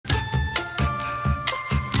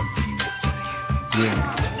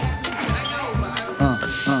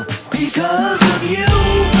Because of you,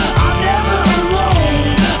 I'm never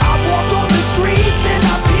alone. I walked on the streets and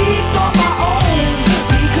I peaked on my own.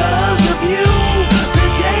 Because of you, the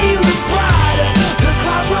day was brighter. The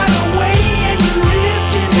clouds ran away and you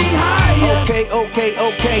lifted me higher.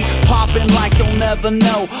 Okay, popping like you'll never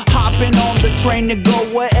know. Hopping on the train to go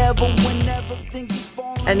wherever, whenever things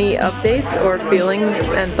fall. Any updates or feelings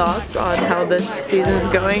and thoughts on how this season is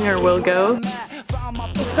going or will go?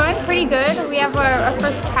 It's going pretty good. We have our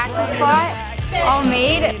first practice spot all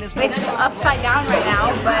made. It's upside down right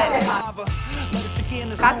now, but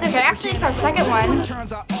that's okay. Actually, it's our second one,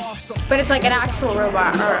 but it's like an actual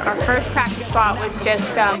robot. Our first practice spot was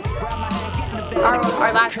just our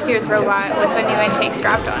last year's robot with a new intake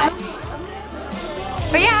strapped on it.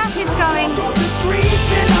 But yeah, it's going.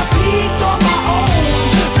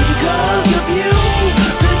 Because of you,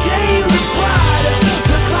 the day was brighter.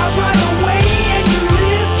 The clouds ran away and you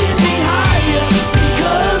lifted me higher.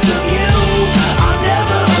 Because of you, I'm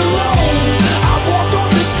never alone. I walked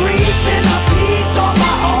on the streets and I peaked on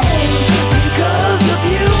my own. Because of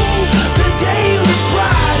you, the day was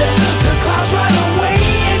brighter. The clouds ran away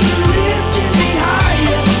and you lifted me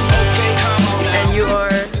higher. Okay, come on. And you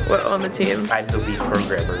are what on the team? I'm the lead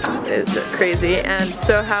programmer. It's crazy. And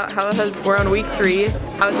so how has, we're on week 3.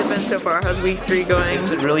 How's it been so far? How's week 3 going?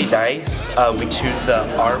 It's really nice. We tuned the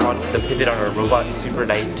arm on the pivot on our robot super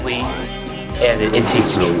nicely, and it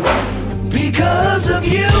takes really well. Because of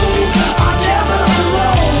you, I'm never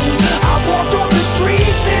alone. I walked on the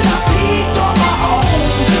streets and I peaked on my own.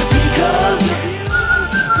 Because of you,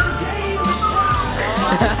 the day was bright.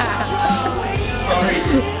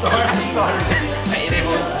 I'm sorry. I ain't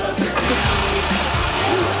able to.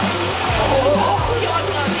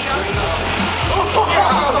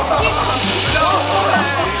 No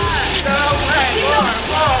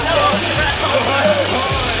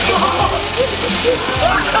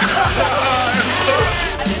way!